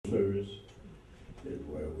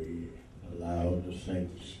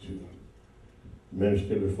saints to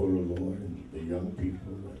minister before the Lord, and the young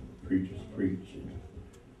people, and preachers preach, and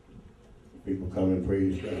people come and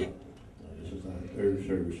praise God. This is our third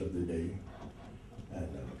service of the day. And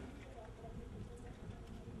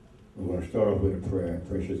we're going to start off with a prayer.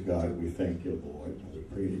 Precious God, we thank you, Lord. We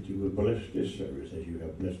pray that you would bless this service as you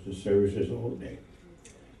have blessed the services all day.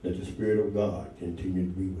 That the Spirit of God continue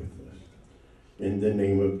to be with us. In the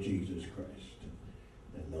name of Jesus Christ.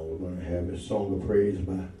 And now we're going to have a song of praise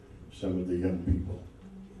by some of the young people.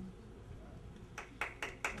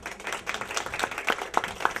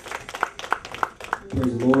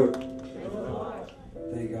 Praise the Lord.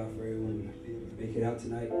 Thank God for everyone who make it out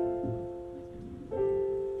tonight.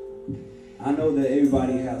 I know that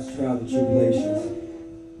everybody has trials and tribulations,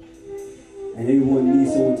 and everyone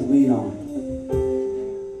needs someone to lean on.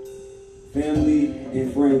 Family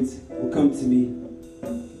and friends will come to me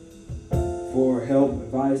for help,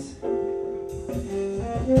 advice,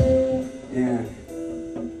 and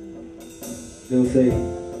they'll say,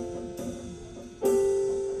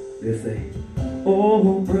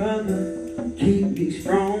 "Oh, brother, keep me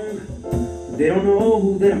strong." They don't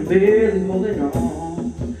know that I'm barely holding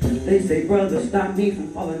on. They say, "Brother, stop me from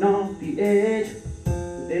falling off the edge."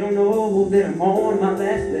 They don't know that I'm on my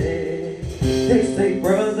last leg. They say,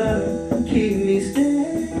 "Brother, keep me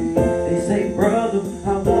steady." They say, "Brother,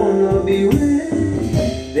 I wanna be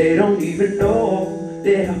ready." They don't even know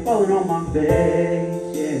that I'm falling on my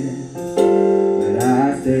face, yeah. But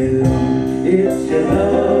I say, "Lord, it's your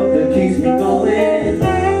love that keeps me going.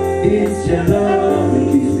 It's your love that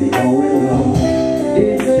keeps me going, Lord.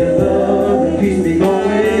 It's your love that keeps me going.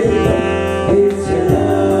 It's your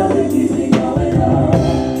love that keeps me going, Lord.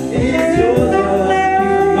 It's your love that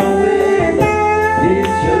keeps me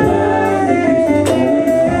going.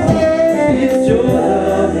 It's your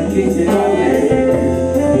love that keeps me going, Lord.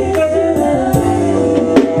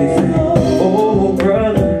 They say, "Oh,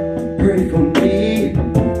 brother, pray for me."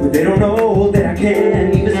 But they don't know that I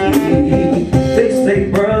can't even see. They say,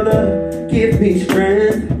 "Brother, give me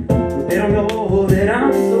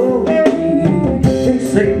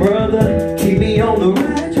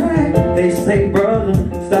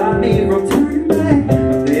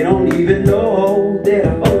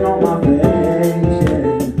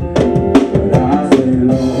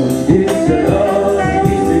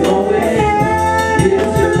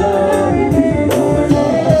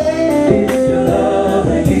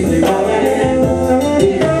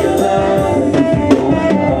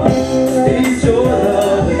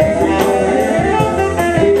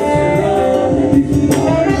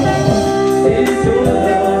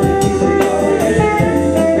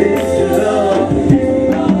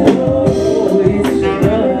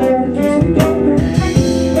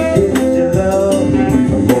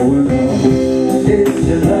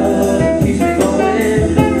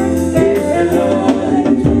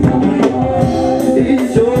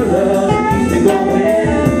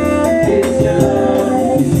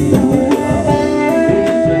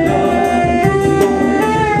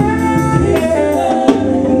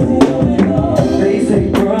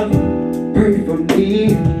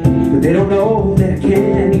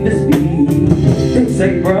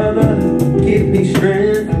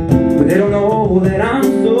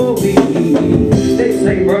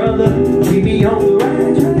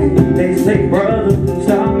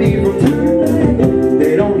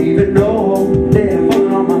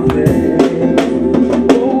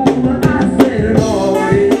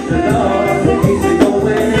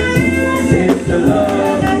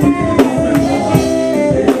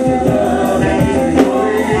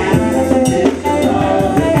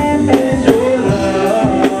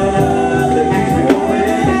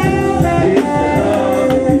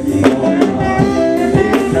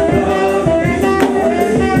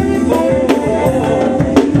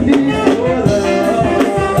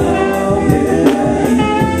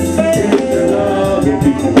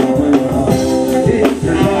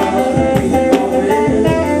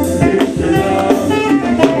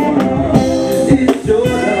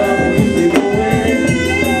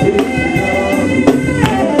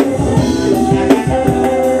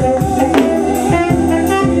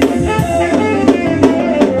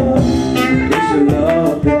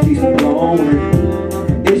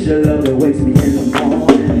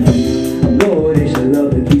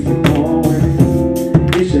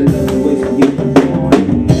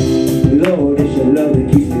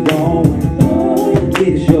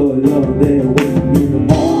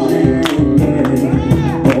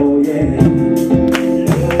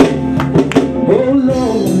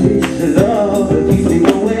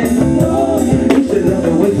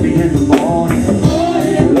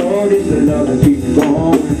love that keeps me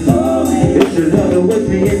going. It's your love that wakes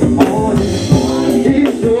me in the morning.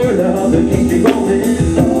 It's your love that keeps me going.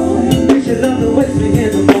 It's your love that wakes me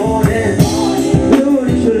in the morning. Lord,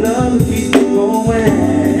 it's your love that keeps me going.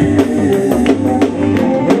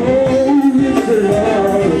 Oh, it's the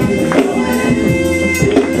love that keeps me going.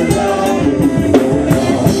 It's the love that keeps me going.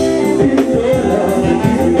 It's your love that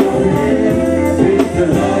keeps me going. It's the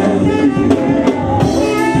love that keeps me going.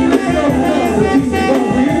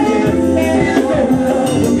 It's the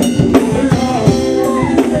love that keeps me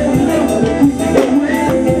going.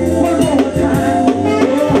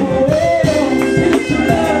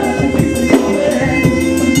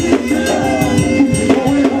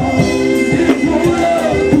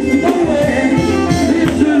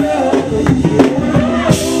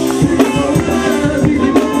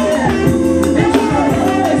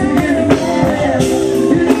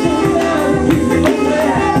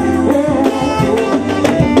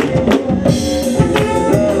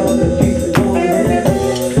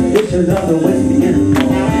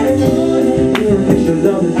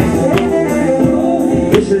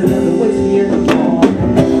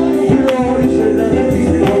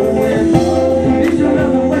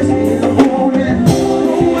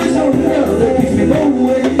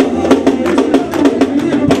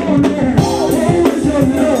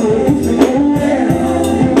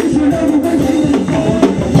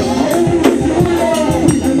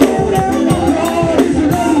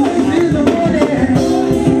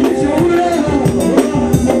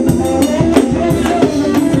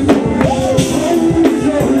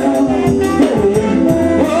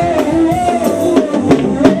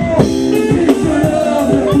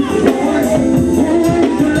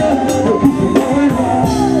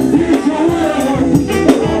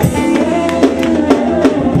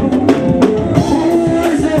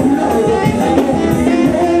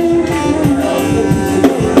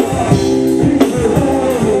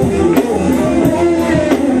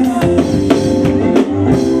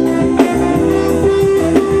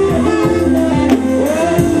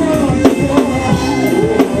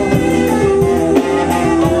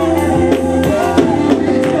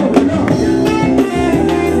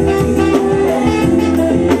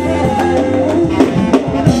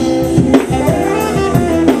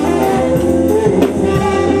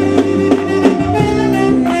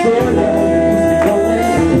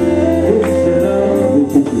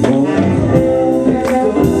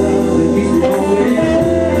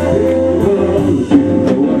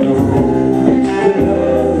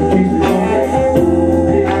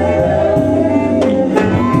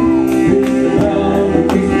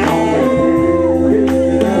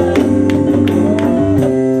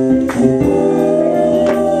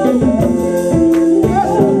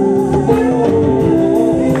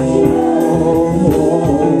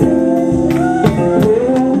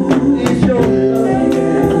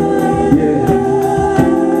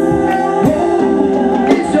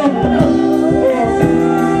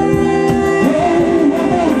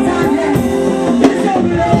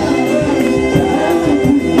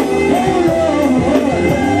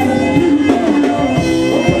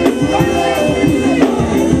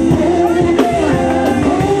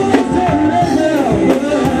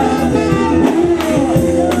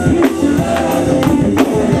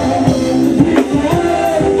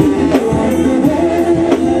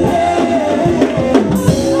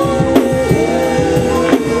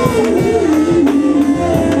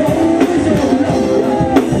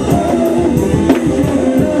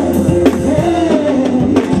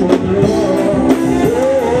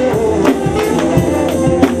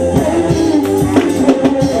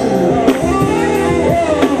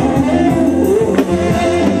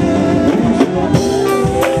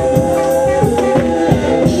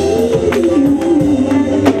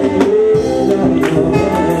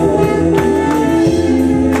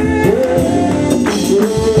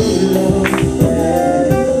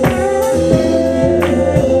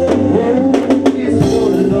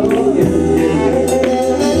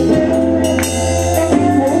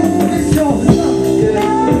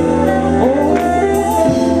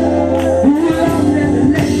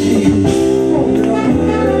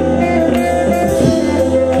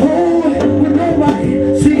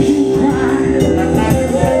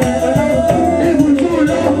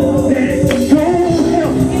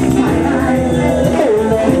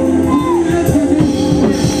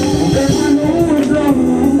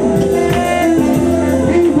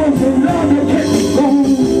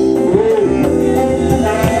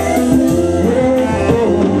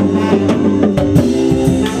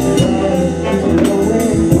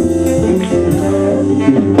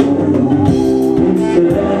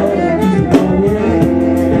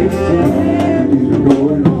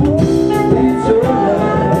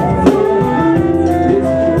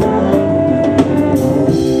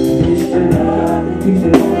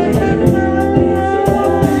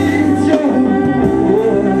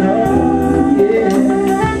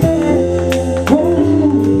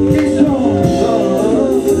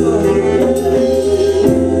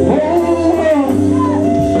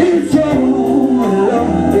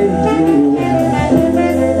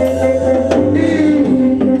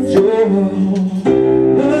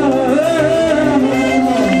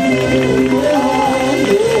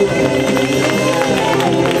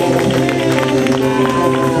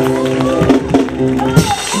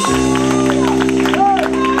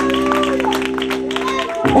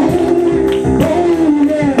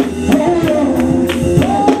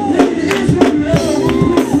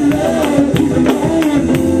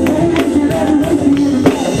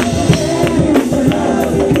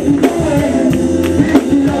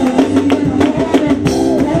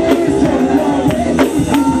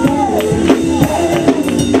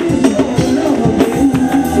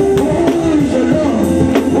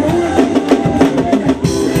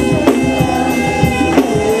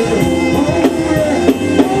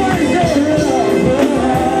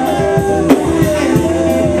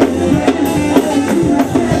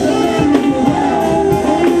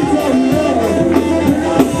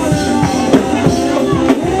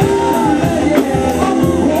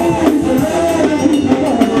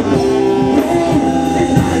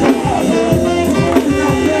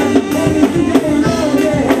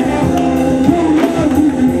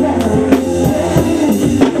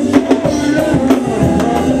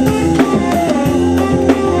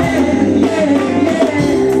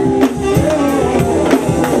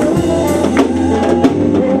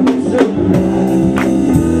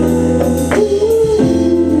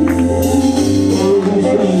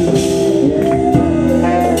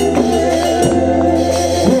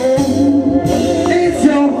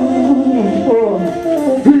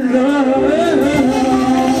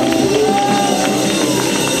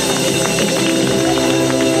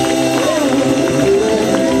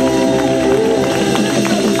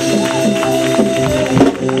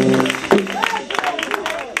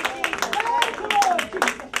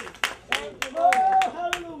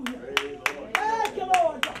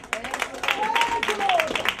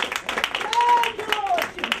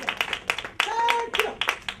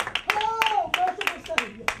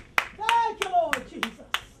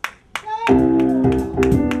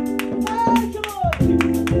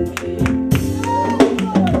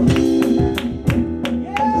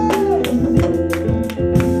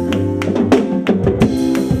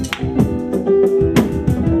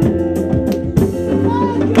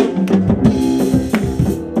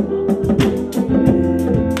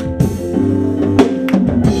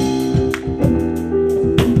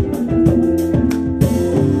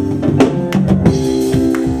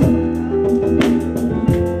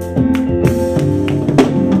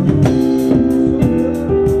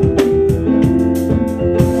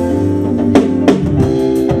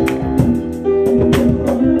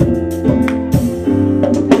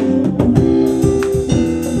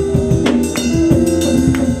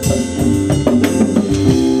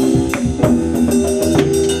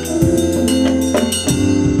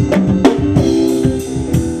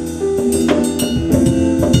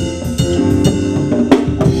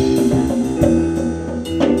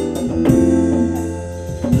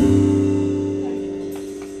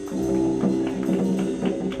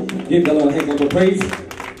 praise.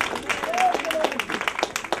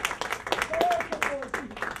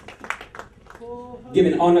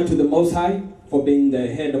 Giving honor to the Most High for being the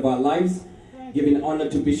head of our lives. Giving honor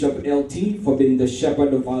to Bishop LT for being the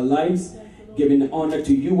shepherd of our lives. Giving honor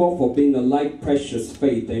to you all for being a light, precious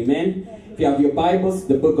faith. Amen. If you have your Bibles,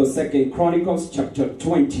 the book of 2 Chronicles, chapter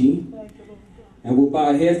 20. And we'll bow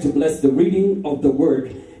our heads to bless the reading of the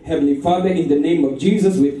word. Heavenly Father, in the name of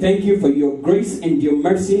Jesus, we thank you for your grace and your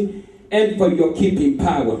mercy and for your keeping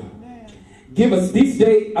power. Give us this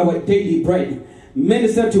day our daily bread.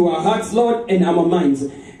 Minister to our hearts, Lord, and our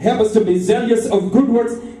minds. Help us to be zealous of good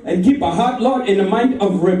works and keep our heart, Lord, in a mind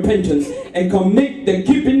of repentance, and commit the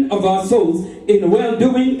keeping of our souls in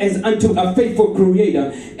well-doing as unto a faithful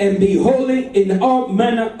Creator, and be holy in all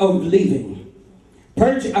manner of living.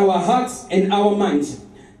 Purge our hearts and our minds,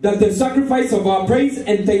 that the sacrifice of our praise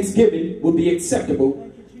and thanksgiving will be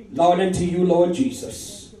acceptable, Lord, unto you, Lord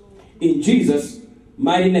Jesus. In Jesus'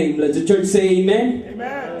 mighty name, let the church say amen.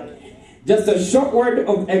 Amen. Just a short word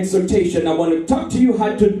of exhortation. I want to talk to you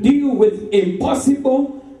how to deal with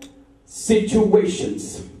impossible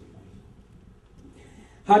situations.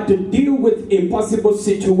 How to deal with impossible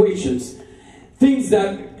situations. Things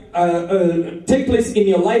that take place in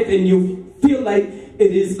your life and you feel like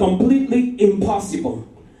it is completely impossible.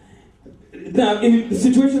 Now,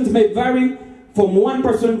 situations may vary from one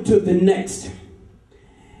person to the next.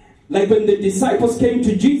 Like when the disciples came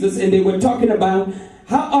to Jesus and they were talking about,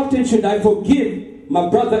 how often should I forgive my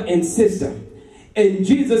brother and sister? And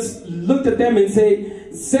Jesus looked at them and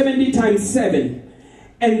said, 70 times 7.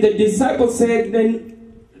 And the disciples said,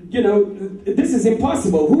 then, you know, this is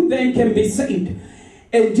impossible. Who then can be saved?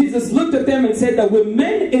 And Jesus looked at them and said that with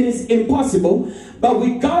men it is impossible, but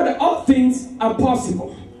with God all things are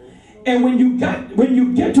possible. And when you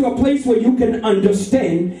get to a place where you can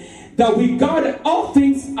understand that with God all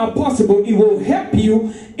things are possible, it will help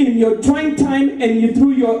you in your trying time and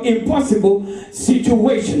through your impossible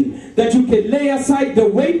situation. That you can lay aside the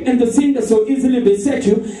weight and the sin that so easily beset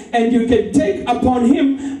you, and you can take upon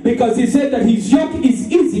him, because he said that his yoke is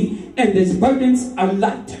easy and his burdens are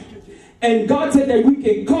light. And God said that we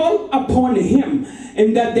can call upon him,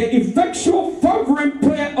 and that the effectual fervent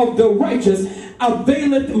prayer of the righteous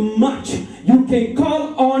availeth much. You can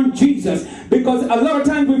call on Jesus, because a lot of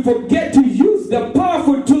times we forget to use the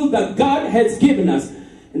powerful tool that God has given us,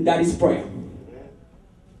 and that is prayer.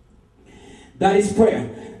 That is prayer.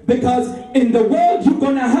 Because in the world you're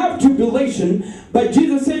going to have tribulation, but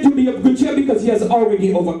Jesus said to be of good cheer because he has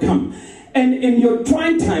already overcome. And in your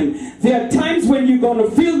trying time, there are times when you're going to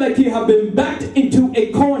feel like you have been backed into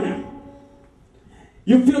a corner.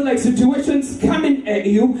 You feel like situations coming at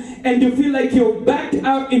you, and you feel like you're backed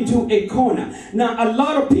out into a corner. Now, a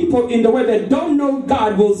lot of people in the world that don't know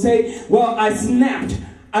God will say, well, I snapped.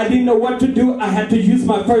 I didn't know what to do. I had to use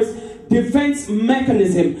my first defense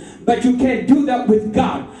mechanism. But you can't do that with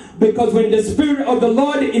God. Because when the Spirit of the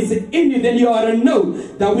Lord is in you, then you ought to know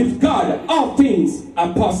that with God, all things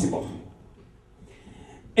are possible.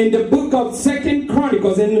 In the book of 2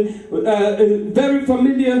 Chronicles, and a very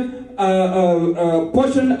familiar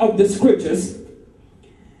portion of the scriptures,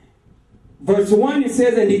 verse 1, it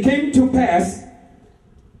says, and it came to pass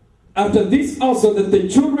after this also that the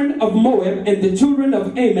children of Moab and the children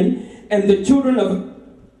of Ammon and the children of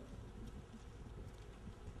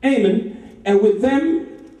Ammon, and with them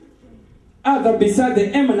other beside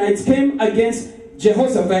the Ammonites, came against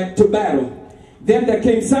Jehoshaphat to battle. Then there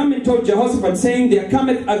came some and told Jehoshaphat, saying, there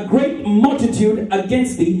cometh a great multitude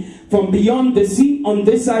against thee from beyond the sea on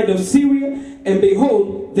this side of Syria, and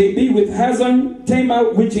behold, they be with Hazon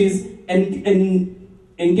Tamar, which is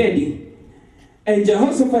En-Gedi. And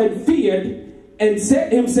Jehoshaphat feared and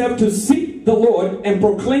set himself to seek the Lord, and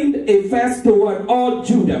proclaimed a fast toward all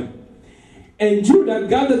Judah. And Judah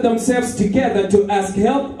gathered themselves together to ask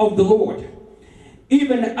help of the Lord.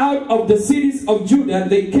 Even out of the cities of Judah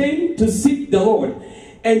they came to seek the Lord.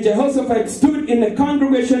 And Jehoshaphat stood in the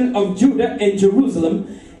congregation of Judah and Jerusalem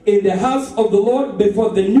in the house of the Lord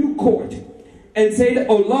before the new court, and said,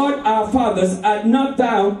 O Lord our fathers, art not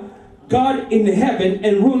thou God in heaven,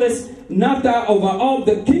 and rulest not thou over all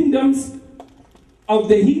the kingdoms of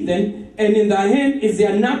the heathen? And in thy hand is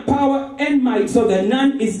there not power and might, so that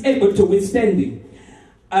none is able to withstand thee?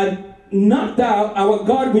 Not thou our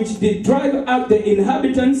God, which did drive out the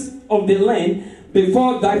inhabitants of the land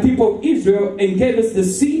before thy people Israel, and gave us the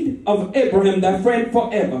seed of Abraham thy friend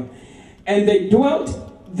forever? And they dwelt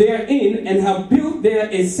therein, and have built there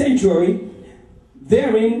a sanctuary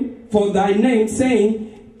therein for thy name,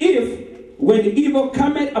 saying, if when evil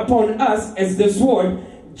cometh upon us as the sword,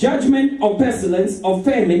 judgment or pestilence or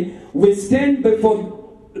famine, we stand before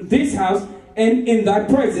this house, and in thy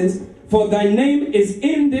presence, for thy name is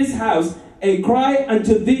in this house, and cry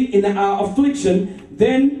unto thee in our affliction,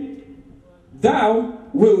 then thou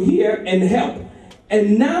wilt hear and help.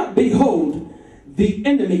 And now behold, the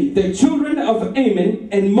enemy, the children of Ammon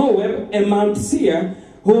and Moab and Mount Seir,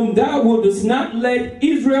 whom thou wouldest not let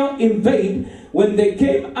Israel invade when they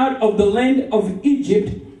came out of the land of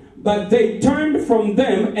Egypt, but they turned from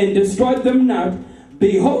them and destroyed them not.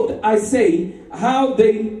 Behold, I say, how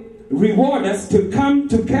they reward us to come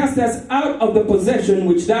to cast us out of the possession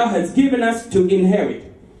which thou hast given us to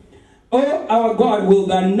inherit. O our God, will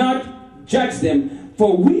thou not judge them?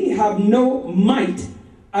 For we have no might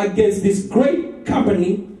against this great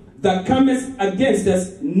company that cometh against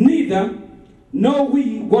us, neither know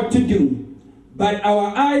we what to do, but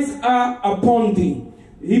our eyes are upon thee.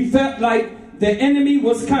 He felt like the enemy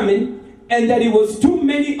was coming, and that it was too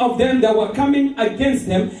many of them that were coming against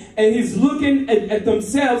him, and he's looking at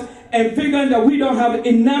themselves and figuring that we don't have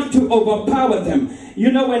enough to overpower them. You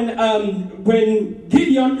know, when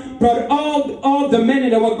Gideon brought all the men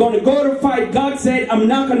that were going to go to fight, God said, I'm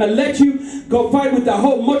not going to let you go fight with the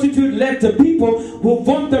whole multitude. Let the people who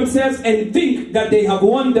vaunt themselves and think that they have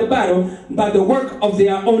won the battle by the work of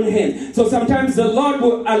their own hands. So sometimes the Lord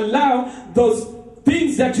will allow those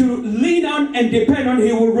things that you lean on and depend on,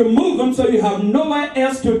 he will remove them, so you have nowhere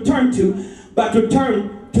else to turn to but to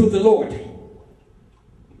turn to the Lord.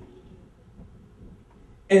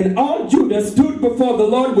 And all Judah stood before the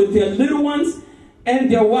Lord with their little ones and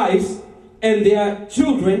their wives and their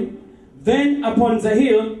children. Then upon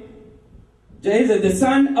Jehiel, the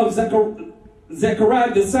son of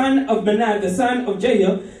Zechariah, the son of Benaiah, the son of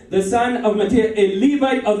Jehiel, the son of Matthias, a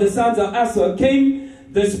Levite of the sons of Asher, came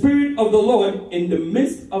the Spirit of the Lord in the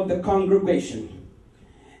midst of the congregation.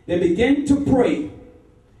 They began to pray,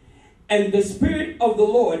 and the Spirit of the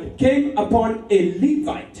Lord came upon a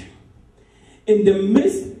Levite in the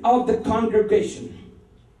midst of the congregation.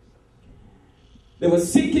 They were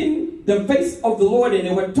seeking the face of the Lord, and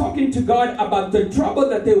they were talking to God about the trouble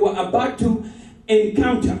that they were about to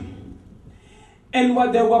encounter. And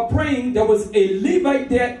while they were praying, there was a Levite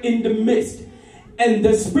there in the midst. And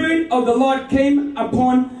the Spirit of the Lord came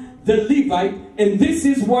upon the Levite, and this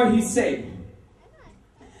is what he said.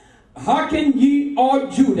 Hearken ye all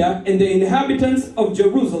Judah and the inhabitants of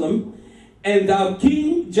Jerusalem, and thou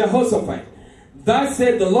King Jehoshaphat. Thus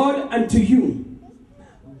said the Lord unto you,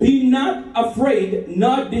 be not afraid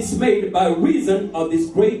nor dismayed by reason of this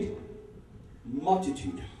great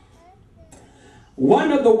multitude.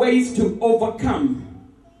 One of the ways to overcome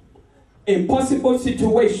impossible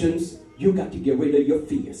situations, you got to get rid of your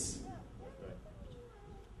fears.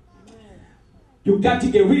 You got to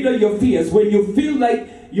get rid of your fears. When you feel like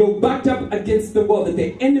you're backed up against the wall, that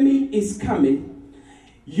the enemy is coming,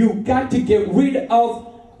 you got to get rid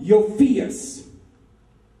of your fears.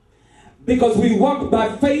 Because we walk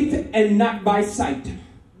by faith and not by sight.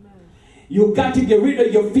 You got to get rid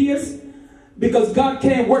of your fears, because God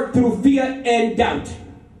can't work through fear and doubt.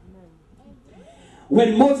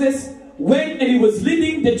 When Moses went and he was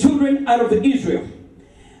leading the children out of Israel,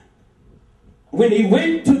 when he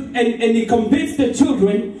went to and he convinced the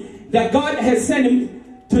children that God has sent him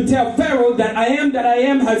to tell Pharaoh that I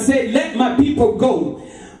am has said, let my people go.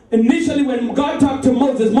 Initially, when God talked to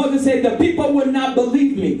Moses, Moses said, the people will not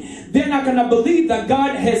believe me. They're not going to believe that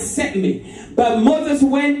God has sent me. But Moses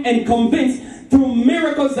went and convinced through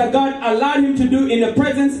miracles that God allowed him to do in the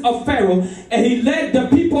presence of Pharaoh. And he led the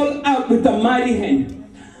people out with a mighty hand.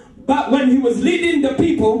 But when he was leading the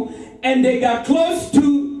people and they got close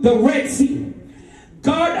to the Red Sea,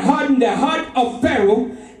 God hardened the heart of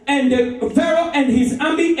Pharaoh. And Pharaoh and his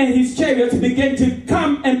army and his chariots began to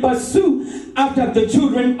come and pursue after the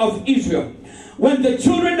children of Israel. When the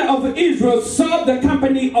children of Israel saw the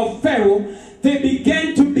company of Pharaoh, they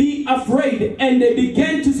began to be afraid, and they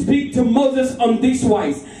began to speak to Moses on this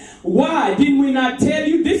wise. Why didn't we not tell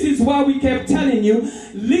you? This is why we kept telling you,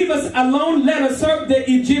 leave us alone, let us serve the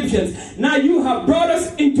Egyptians. Now you have brought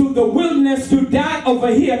us into the wilderness to die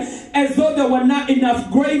over here, as though there were not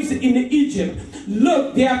enough graves in Egypt.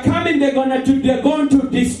 Look, they are coming, they're going to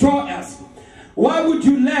destroy us. Why would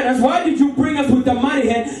you let us? Why did you bring us with the mighty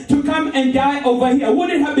hand to come and die over here? Would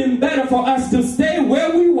it have been better for us to stay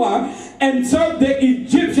where we were and serve the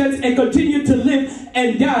Egyptians and continue to live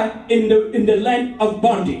and die in the land of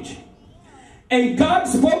bondage? And God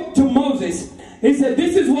spoke to Moses. He said,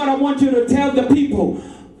 this is what I want you to tell the people.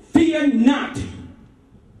 Fear not.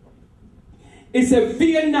 He said,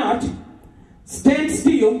 fear not, stand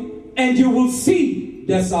still, and you will see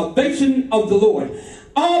the salvation of the Lord.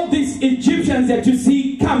 All these Egyptians that you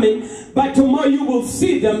see coming, but tomorrow you will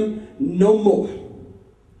see them no more.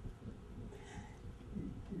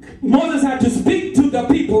 Moses had to speak to the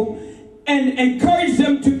people and encourage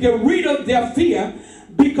them to get rid of their fear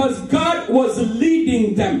because God was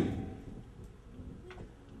leading them.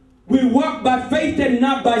 We walk by faith and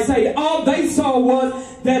not by sight. All they saw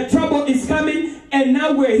was that trouble is coming, and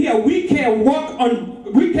now we're here. We can't walk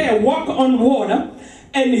on water,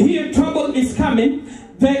 and here trouble is coming.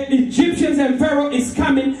 The Egyptians and Pharaoh is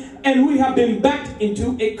coming, and we have been backed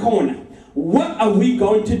into a corner. What are we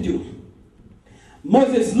going to do?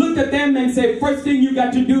 Moses looked at them and said, first thing you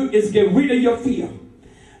got to do is get rid of your fear.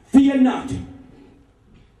 Fear not.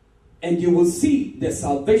 And you will see the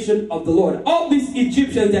salvation of the Lord. All these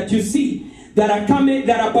Egyptians that you see that are coming,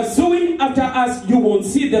 that are pursuing after us, you won't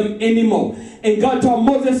see them anymore. And God told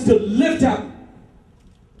Moses to lift up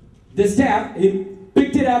the staff. He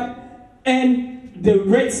picked it up, and the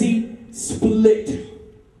Red Sea split.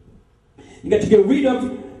 You got to get rid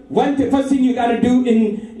of the first thing you got to do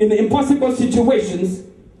in the impossible situations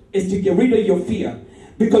is to get rid of your fear.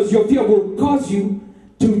 Because your fear will cause you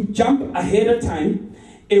to jump ahead of time.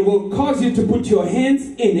 It will cause you to put your hands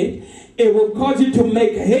in it. It will cause you to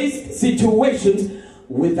make haste situations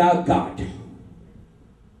without God.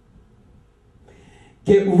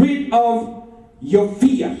 Get rid of your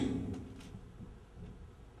fear.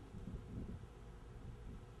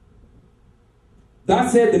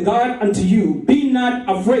 Thus said the God unto you, be not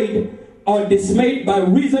afraid or dismayed by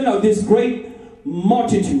reason of this great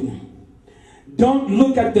multitude. Don't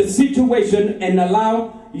look at the situation and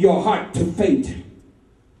allow your heart to faint.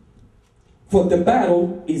 For the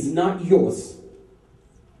battle is not yours,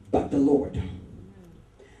 but the Lord.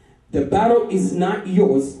 The battle is not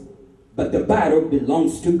yours, but the battle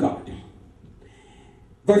belongs to God.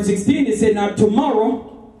 Verse 16, it said, now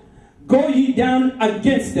tomorrow go ye down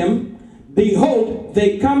against them. Behold,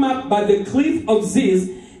 they come up by the cliff of Ziz,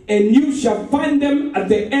 and you shall find them at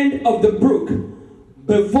the end of the brook,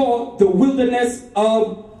 before the wilderness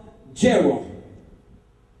of Jeruel.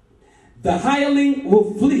 The hireling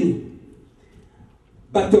will flee,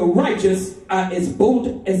 but the righteous are as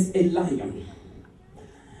bold as a lion.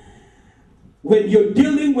 When you're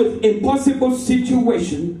dealing with impossible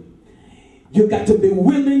situation, you got to be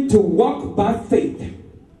willing to walk by faith.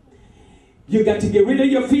 You got to get rid of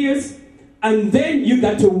your fears, and then you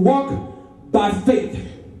got to walk by faith.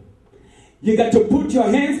 You got to put your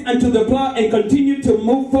hands unto the plow and continue to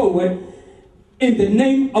move forward in the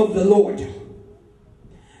name of the Lord.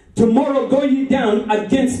 Tomorrow go ye down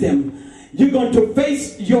against them. You're going to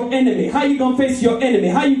face your enemy. How are you going to face your enemy?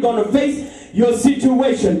 How are you going to face your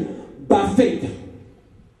situation? By faith.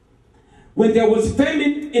 When there was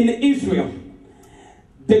famine in Israel,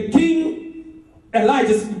 the king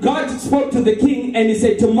Elijah, God spoke to the king and he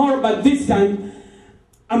said, tomorrow by this time,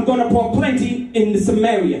 I'm going to pour plenty in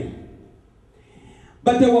Samaria.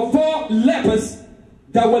 But there were 4 lepers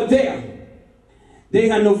that were there. They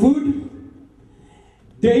had no food.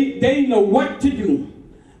 They didn't know what to do.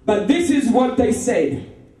 But this is what they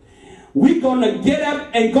said. We're going to get up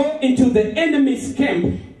and go into the enemy's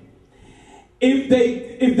camp. If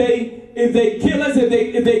they kill us,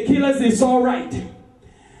 if they kill us, it's all right.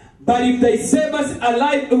 But if they save us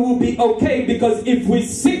alive, it will be okay. Because if we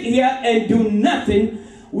sit here and do nothing,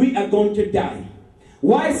 we are going to die.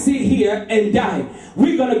 Why sit here and die?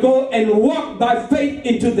 We're going to go and walk by faith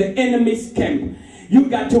into the enemy's camp. You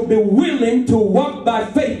got to be willing to walk by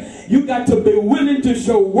faith. You got to be willing to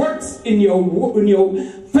show works in your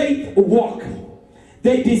faith walk.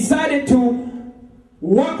 They decided to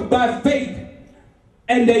walk by faith,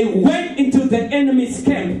 and they went into the enemy's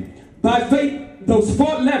camp. By faith, those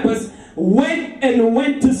 4 lepers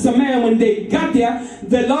went to Samaria. When they got there,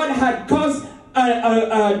 the Lord had caused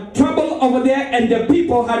trouble over there, and the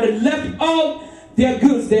people had left all their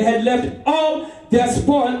goods. They had left all their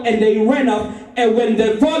spoil, and they ran off. And when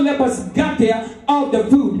the 4 lepers got there, all the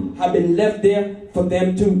food had been left there for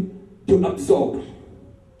them to absorb.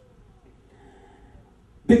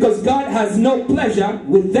 Because God has no pleasure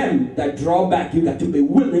with them that draw back. You got to be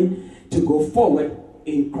willing to go forward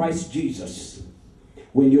in Christ Jesus.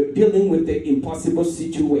 When you're dealing with the impossible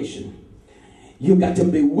situation, you got to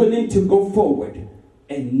be willing to go forward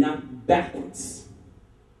and not backwards.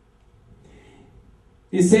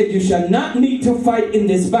 He said, you shall not need to fight in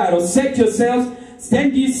this battle. Set yourselves,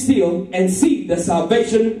 stand ye still, and see the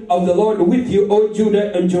salvation of the Lord with you, O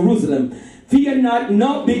Judah and Jerusalem. Fear not,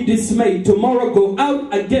 nor be dismayed. Tomorrow go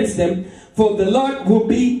out against them, for the Lord will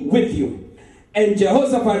be with you. And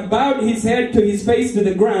Jehoshaphat bowed his head to his face to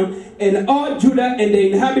the ground, and all Judah and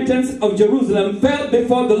the inhabitants of Jerusalem fell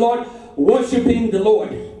before the Lord, worshiping the Lord.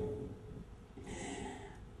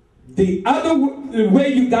 The other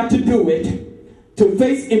way you got to do it, to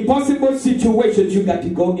face impossible situations, you got to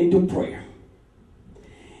go into prayer.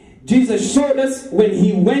 Jesus showed us when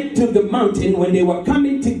he went to the mountain, when they were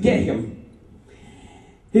coming to get him.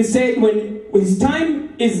 He said when his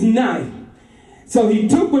time is nigh. So he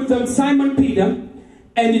took with them Simon Peter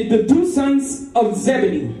and the two sons of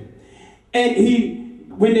Zebedee.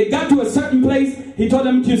 And when they got to a certain place, he told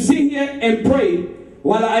them to sit here and pray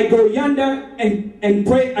while I go yonder and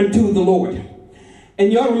pray unto the Lord.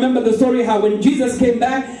 And y'all remember the story how when Jesus came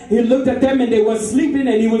back, he looked at them and they were sleeping,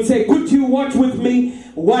 and he would say, could you watch with me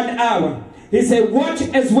 1 hour? He said, watch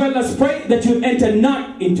as well as pray that you enter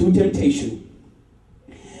not into temptation.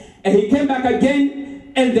 And he came back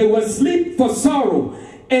again, and they were asleep for sorrow.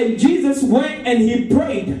 And Jesus went and he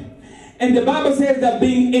prayed. And the Bible says that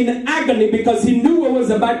being in agony, because he knew what was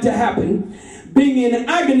about to happen, being in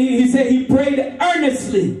agony, he said he prayed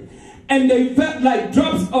earnestly. And they felt like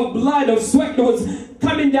drops of blood, of sweat that was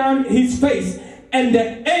coming down his face. And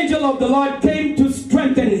the angel of the Lord came to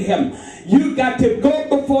strengthen him. You got to go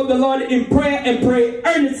before the Lord in prayer and pray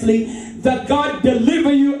earnestly that God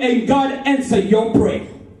deliver you and God answer your prayer.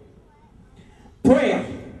 Prayer.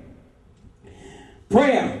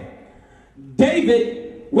 Prayer.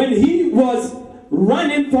 David, when he was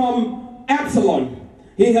running from Absalom,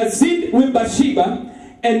 he had sinned with Bathsheba,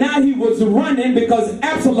 and now he was running because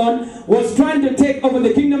Absalom was trying to take over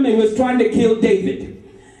the kingdom and was trying to kill David.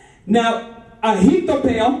 Now,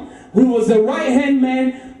 Ahithophel, who was the right-hand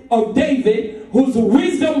man of David, whose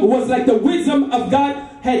wisdom was like the wisdom of God,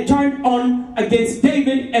 had turned on against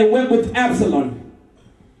David and went with Absalom.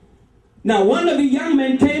 Now, one of the young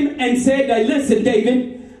men came and said, listen,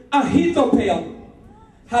 David, Ahithophel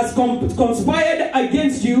has conspired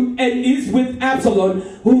against you and is with Absalom,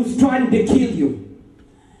 who's trying to kill you.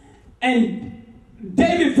 And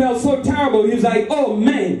David felt so terrible. He was like, oh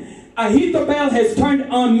man, Ahithophel has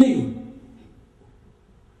turned on me.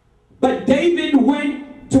 But David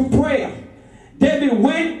went to prayer. David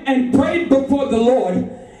went and prayed before the Lord.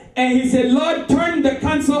 And he said, Lord, turn the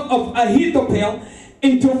counsel of Ahithophel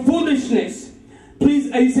into foolishness.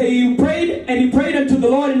 Please, he said, he prayed and he prayed unto the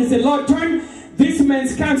Lord. And he said, Lord, turn this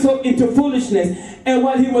man's counsel into foolishness. And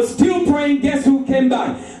while he was still praying, guess who came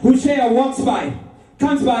by? Hushai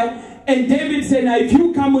comes by. And David said, now if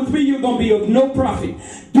you come with me, you're going to be of no profit.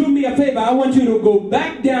 Do me a favor. I want you to go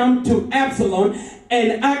back down to Absalom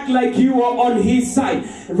and act like you are on his side.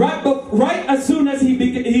 Right as soon as he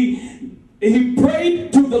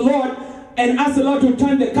prayed to the Lord and asked the Lord to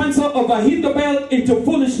turn the counsel of Ahithophel into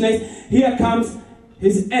foolishness, here comes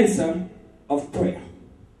his answer of prayer.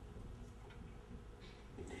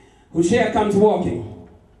 Hushai comes walking.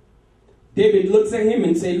 David looks at him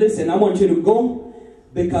and says, listen, I want you to go,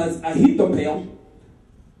 because Ahithophel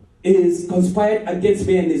is conspired against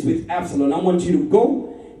me and is with Absalom. I want you to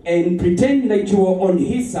go and pretend that you are on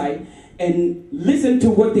his side and listen to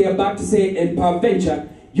what they're about to say, and peradventure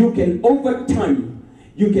you can overturn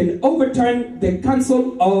the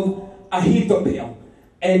counsel of Ahithophel.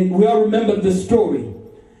 And we all remember the story.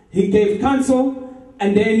 He gave counsel,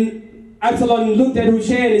 and then Absalom looked at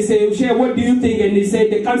Hushai and he said, Hushai, what do you think? And he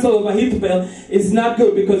said, the counsel of Ahithophel is not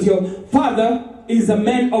good, because your father is a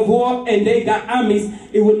man of war and they got armies.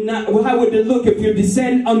 It would not, how would it look if you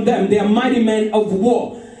descend on them? They are mighty men of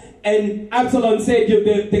war. And Absalom said,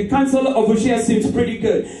 the counsel of Hushai seems pretty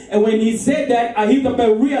good. And when he said that,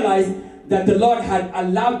 Ahithophel realized that the Lord had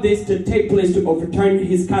allowed this to take place to overturn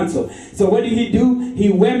his counsel. So what did he do?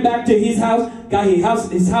 He went back to his house, got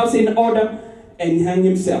his house in order, and hung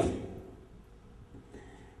himself.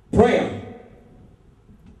 Prayer.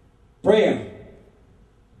 Prayer.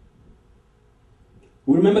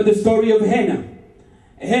 Remember the story of Hannah.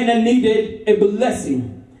 Hannah needed a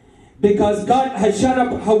blessing because God had shut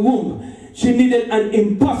up her womb. She needed an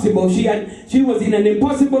impossible. She was in an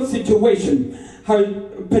impossible situation. Her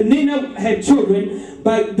Peninnah had children,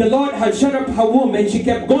 but the Lord had shut up her womb, and she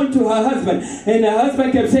kept going to her husband. And her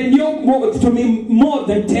husband kept saying, "You're more to me more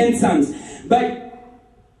than 10 sons." But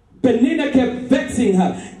Peninnah kept vexing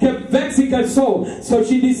her soul. So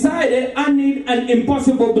she decided, I need an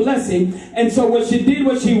impossible blessing. And so what she did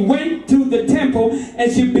was she went to the temple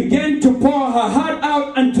and she began to pour her heart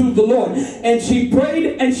out unto the Lord. And she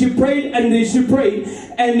prayed and she prayed and she prayed.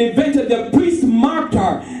 And eventually the priest marked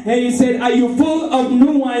her. And he said, "Are you full of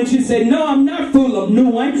new wine?" She said, "No, I'm not full of new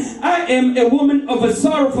wine. I am a woman of a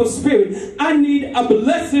sorrowful spirit. I need a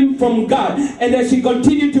blessing from God." And as she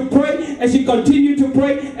continued to pray, as she continued to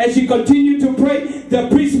pray, as she continued to pray, the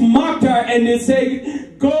priest marked her and they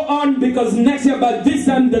said, "Go on, because next year by this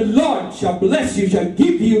time the Lord shall bless you, shall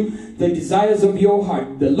give you the desires of your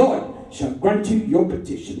heart. The Lord shall grant you your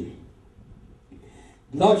petition."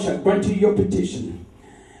 Lord shall grant you your petition.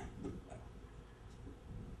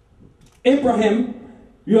 Abraham,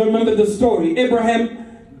 you remember the story.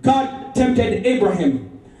 God tempted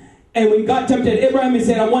Abraham. And when God tempted Abraham, he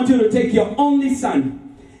said, I want you to take your only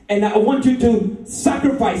son, and I want you to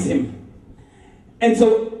sacrifice him. And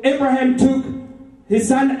so Abraham took his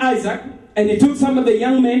son Isaac, and he took some of the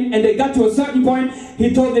young men, and they got to a certain point.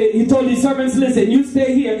 He told his servants, listen, you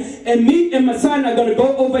stay here, and me and my son are going to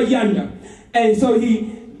go over yonder. And so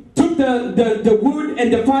he took the wood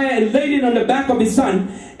and the fire and laid it on the back of his son.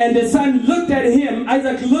 And the son looked at him.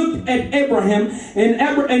 Isaac looked at Abraham,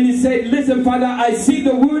 and he said, listen, Father, I see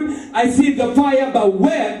the wood, I see the fire, but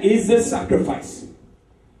where is the sacrifice?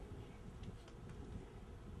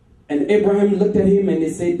 And Abraham looked at him and he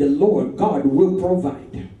said, the Lord God will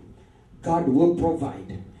provide. God will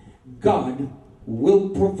provide. God will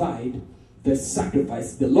provide the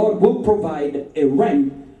sacrifice. The Lord will provide a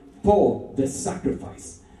ram for the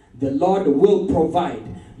sacrifice. The Lord will provide.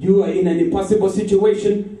 You are in an impossible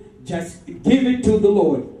situation, just give it to the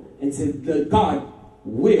Lord and say that God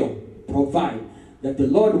will provide. That the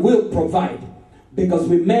Lord will provide. Because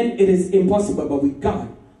with men it is impossible, but with God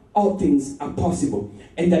all things are possible.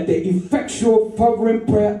 And that the effectual fervent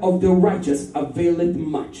prayer of the righteous availeth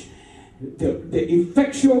much. The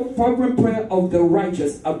effectual fervent prayer of the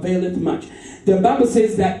righteous availeth much. The Bible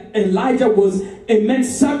says that Elijah was a man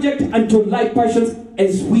subject unto like passions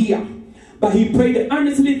as we are. But he prayed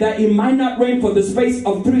earnestly that it might not rain for the space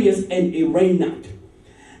of 3 years, and it rained not.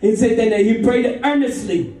 He said that he prayed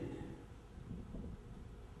earnestly,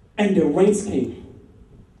 and the rains came.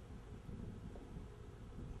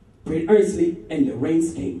 Prayed earnestly, and the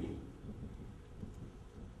rains came.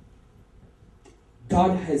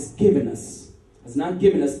 God has not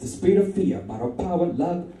given us the spirit of fear, but of power,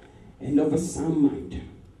 love, and of a sound mind.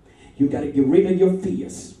 You got to get rid of your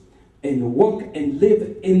fears and walk and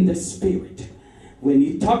live in the spirit. When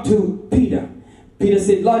he talked to Peter, Peter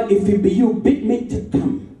said, Lord, if it be you, bid me to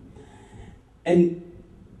come. And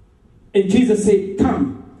Jesus said,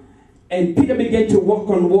 come. And Peter began to walk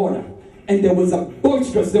on water. And there was a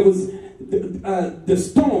boisterous, there was the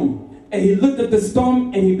storm. And he looked at the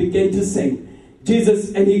storm and he began to sing.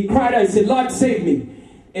 And he cried out and said, Lord, save me.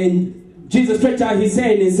 And Jesus stretched out his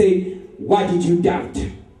hand and said, why did you doubt?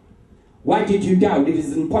 Why did you doubt? It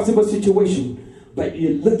is an impossible situation, but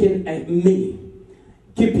you're looking at me.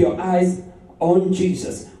 Keep your eyes on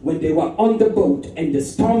Jesus. When they were on the boat and the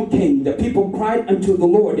storm came, the people cried unto the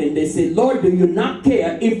Lord and they said, Lord, do you not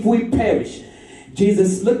care if we perish?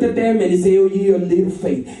 Jesus looked at them and he said, oh, ye of little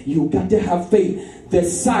faith. You got to have faith the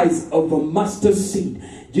size of a mustard seed.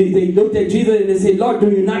 They looked at Jesus and they said, Lord, do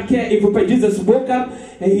you not care if we perish? Jesus woke up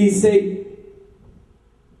and he said,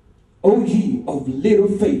 O ye of little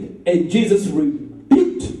faith. And Jesus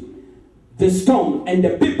rebuked the storm, and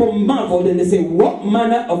the people marveled and they said, what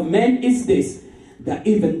manner of man is this, that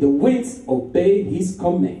even the winds obey his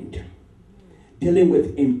command? Dealing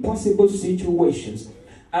with impossible situations,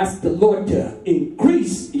 ask the Lord to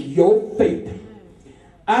increase your faith.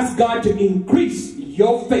 Ask God to increase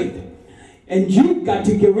your faith. And you got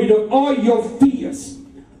to get rid of all your fears.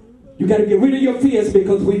 You got to get rid of your fears,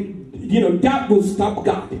 because doubt will stop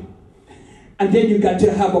God. And then you got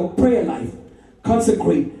to have a prayer life,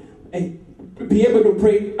 consecrate, and be able to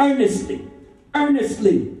pray earnestly,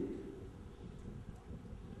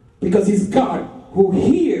 because he's God who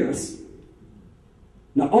hears,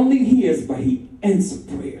 not only hears, but he answers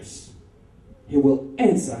prayers. He will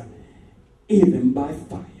answer even by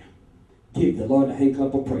fire. Give the Lord a hand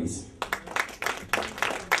clap of praise.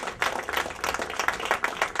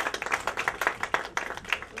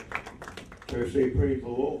 Church, say praise the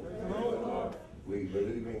Lord. We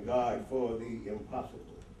believe in God for the impossible.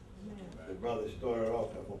 The brother started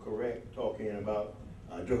off, if I'm correct, talking about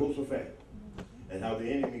Jehoshaphat and how the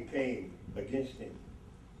enemy came against him,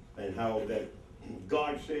 and how that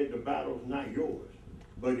God said the battle's not yours,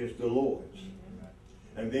 but it's the Lord's.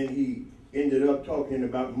 And then he ended up talking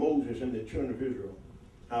about Moses and the children of Israel,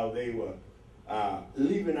 how they were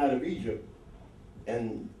leaving out of Egypt,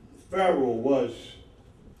 and Pharaoh was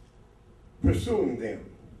pursuing them.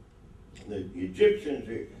 The Egyptians,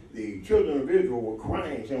 the children of Israel were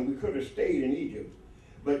crying, saying we could have stayed in Egypt.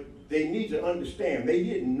 But they need to understand, they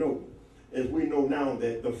didn't know, as we know now,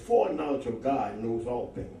 that the foreknowledge of God knows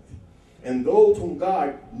all things. And those whom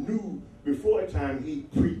God knew before time, he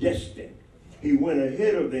predestined. He went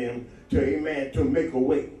ahead of them to, amen, to make a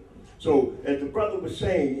way. So, as the brother was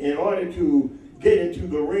saying, in order to get into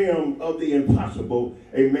the realm of the impossible,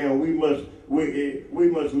 amen, we must we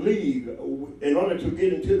must leave. In order to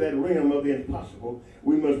get into that realm of the impossible,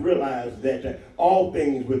 we must realize that all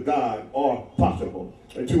things with God are possible.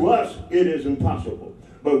 And to us, it is impossible.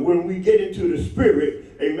 But when we get into the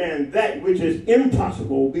spirit, amen, that which is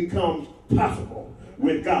impossible becomes possible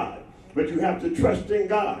with God. But you have to trust in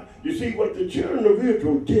God. You see, what the children of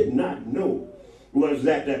Israel did not know was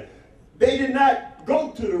that they did not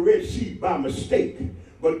go to the Red Sea by mistake.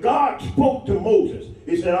 But God spoke to Moses.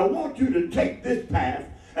 He said, I want you to take this path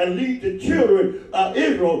and lead the children of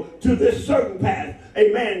Israel to this certain path,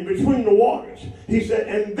 amen, between the waters. He said,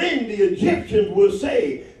 and then the Egyptians will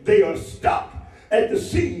say they are stuck at the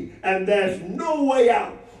sea and there's no way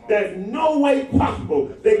out. There's no way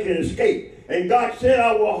possible they can escape. And God said,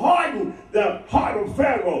 I will harden the heart of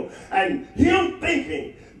Pharaoh, and him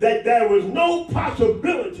thinking that there was no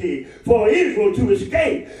possibility for Israel to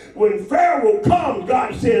escape. When Pharaoh comes,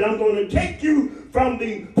 God said, I'm going to take you from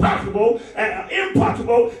the possible and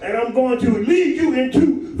impossible, and I'm going to lead you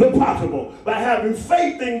into the possible by having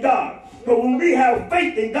faith in God. But when we have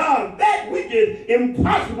faith in God, that which is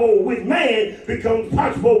impossible with man becomes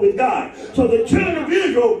possible with God. So the children of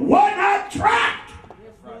Israel were not trapped.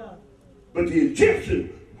 But the Egyptians,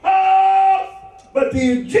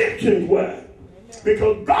 were.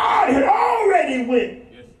 Because God had already went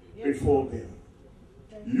before them.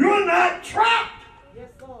 You're not trapped.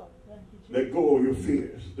 Let go of your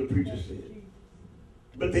fears, the preacher said.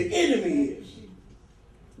 But the enemy is.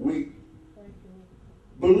 We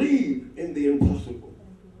believe in the impossible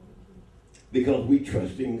because we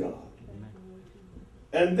trust in God.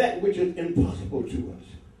 And that which is impossible to us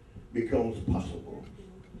becomes possible.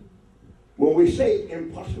 When we say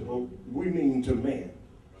impossible, we mean to man.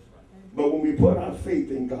 But when we put our faith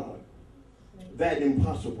in God, that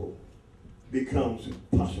impossible becomes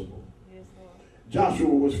possible. Joshua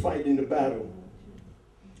was fighting the battle,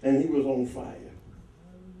 and he was on fire.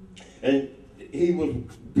 And he was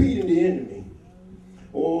beating the enemy.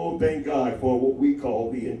 Oh, thank God for what we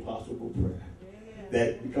call the impossible prayer.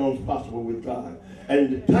 That becomes possible with God.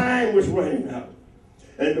 And the time was running out.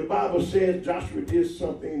 And the Bible says Joshua did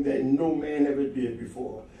something that no man ever did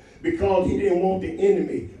before. Because he didn't want the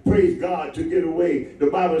enemy, praise God, to get away.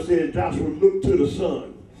 The Bible says Joshua looked to the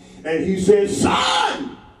sun. And he said,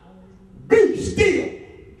 sun, be still.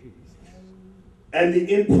 And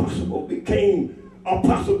the impossible became a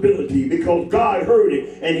possibility because God heard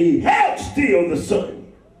it. And he held still the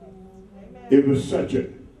sun. It was such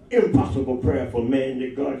an impossible prayer for man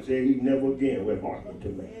that God said he never again would hearken to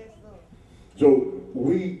man. So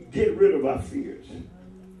we get rid of our fears.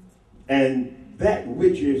 And that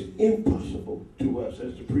which is impossible to us,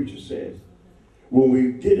 as the preacher says, when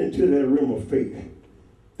we get into that realm of faith,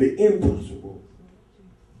 the impossible,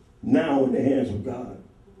 now in the hands of God,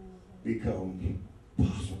 becomes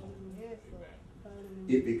possible.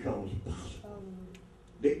 It becomes possible.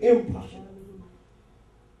 The impossible,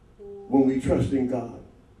 when we trust in God,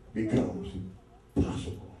 becomes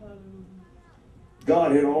possible.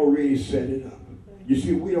 God had already set it up. You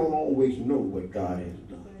see, we don't always know what God has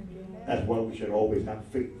done. That's why we should always have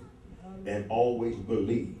faith and always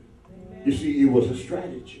believe. You see, it was a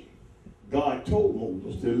strategy. God told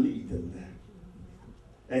Moses to lead them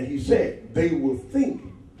there. And he said, they will think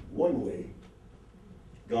one way.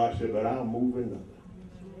 God said, but I'll move another.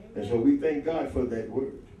 And so we thank God for that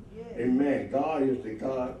word. Amen. God is the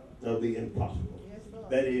God of the impossible.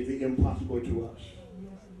 That is the impossible to us.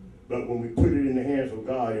 But when we put it in the hands of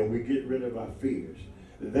God and we get rid of our fears,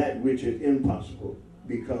 that which is impossible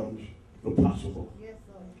becomes the possible.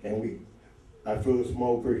 And I feel a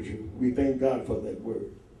small virtue. We thank God for that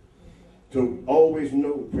word. So always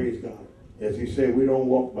know, praise God. As he said, we don't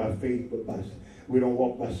walk by faith, we don't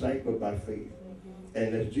walk by sight, but by faith.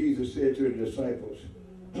 And as Jesus said to the disciples,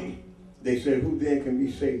 they said, who then can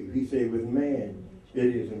be saved? He said, with man, it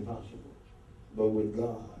is impossible. But with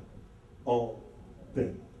God, all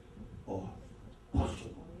things are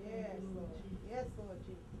possible. Yes, Lord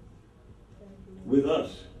Jesus. With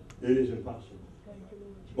us, it is impossible.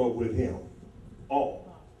 But with him,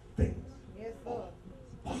 all things are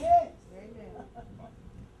possible.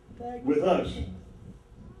 With us,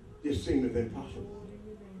 it seemeth impossible.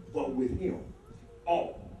 But with him,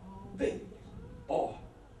 all things are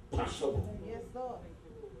possible. Yes, Lord.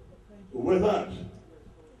 With us,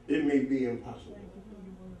 it may be impossible.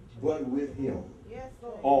 But with him,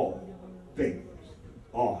 all things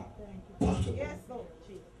are possible. Yes, Lord.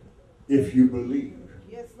 If you believe.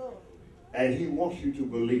 Yes, Lord. And he wants you to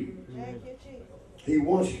believe. Thank you, Jesus. He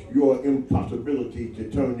wants your impossibility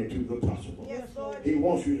to turn into the possible. Yes, Lord. He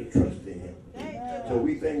wants you to trust in him. Thank you. So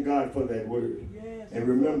we thank God for that word. Yes. And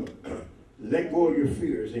remember, let go of your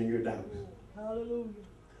fears and your doubts. Hallelujah.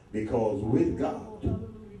 Because with God, Hallelujah.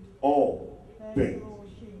 all Thank you, things Lord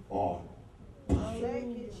Jesus. are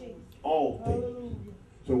Thank you, Jesus. all things. Hallelujah.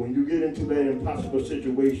 So when you get into that impossible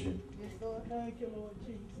situation, Yes, Lord. Thank you, Lord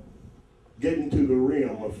Jesus. get into the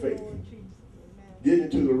realm of Thank you, faith, Lord Jesus. get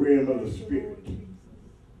into the realm of the Thank you, spirit, Lord Jesus.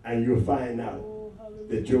 and you'll find out Oh, hallelujah.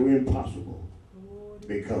 that your impossible Lord,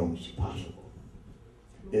 becomes possible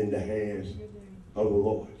in the hands your name. of the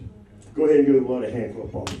Lord. Go ahead and give the Lord a hand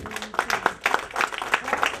clap.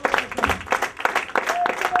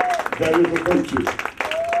 That is a virtue.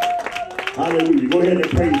 Hallelujah. Go ahead and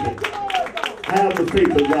praise Him. Have the faith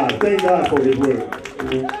of God. Thank God for His word.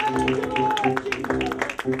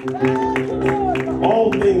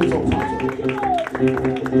 All things are possible.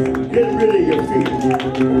 Get rid of your fear.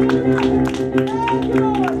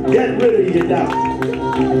 Get rid of your doubt.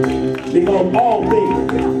 Because all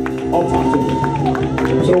things are possible.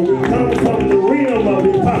 So we come from the realm of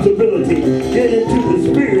impossibility, get into the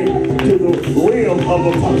spirit, to the realm of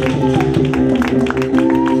the possible.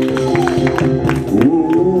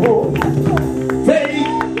 Ooh. Faith,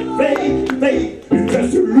 faith, faith, it's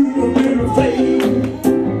just a little bit of faith.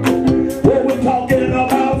 What we're talking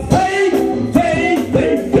about, faith, faith,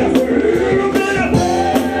 faith, just a little bit of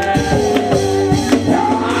faith.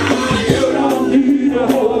 You don't need a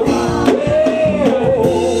whole lot.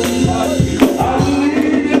 I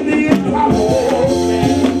believe in the impossible.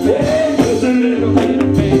 Just a little bit of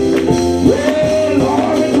faith. Well,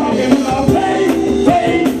 Lord, we're talking about faith,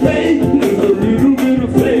 faith, faith, just a little bit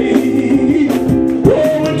of faith.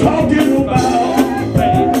 Oh, we're talking about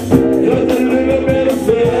faith, just a little bit of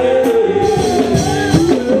faith.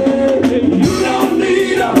 You don't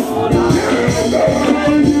need a whole lot.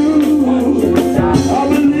 I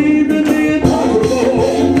believe in the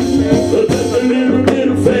impossible, but just a little bit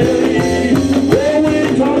of faith. Oh,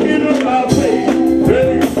 we're talking about faith,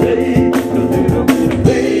 faith, faith, a little bit of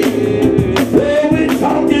faith. Oh, we're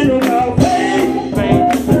talking about faith,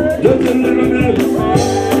 faith, just a little bit of faith.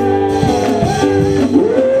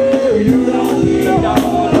 Oh, you don't need a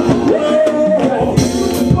whole lot. Oh,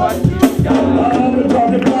 we're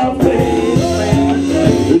talking about faith,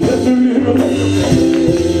 just a little bit of faith.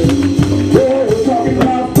 Oh, we're talking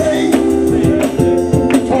about faith,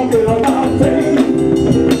 talking about faith.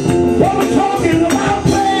 Oh, we're talking about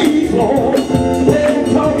faith, Lord. We're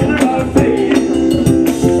talking about faith.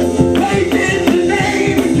 Faith in the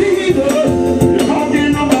name of Jesus. We're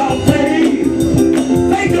talking about faith.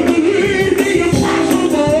 Faith to believe the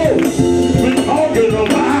impossible. We're talking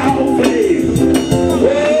about faith.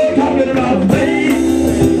 We're talking about faith.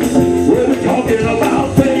 We're talking about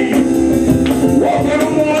faith. Walking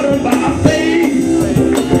on water by faith.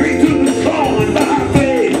 Drink to the storm by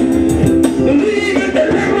faith. Believe in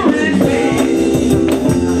deliverance faith.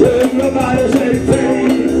 Everybody say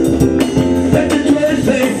faith. Let the church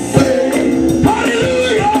say faith.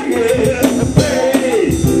 Hallelujah, yeah,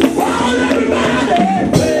 faith. Wow,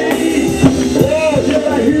 everybody, faith. Oh, did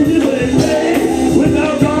I hear you say faith?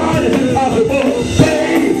 Without God, it's impossible.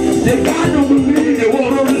 Faith. If God don't believe, they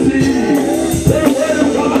won't receive. The word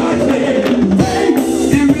of God said, faith.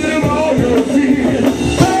 Get rid of all your fears.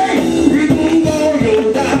 Faith. Remove all your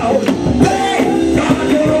doubts. Faith. God's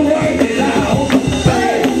gonna work it out.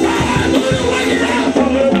 Faith. God's gonna work it out.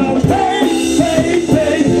 Talking about faith, faith,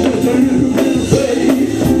 faith. Just a little bit of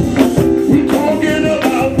faith. We're talking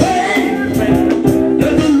about faith.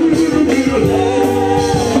 Just a little bit of faith.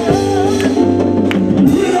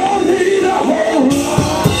 We don't need a whole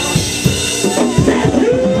lot. Just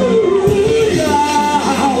you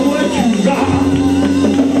got what you got.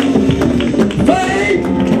 Faith,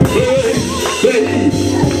 faith, faith.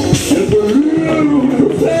 Just a little bit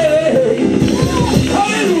of faith.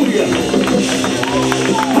 Hallelujah.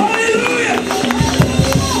 Hallelujah.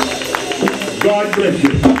 God bless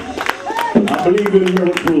you. I believe in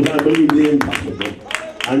miracles. I believe in the impossible.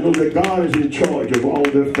 I know that God is in charge of all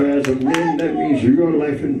the affairs of men. That means your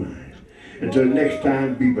life and mine. Until next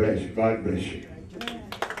time, be blessed. God bless you.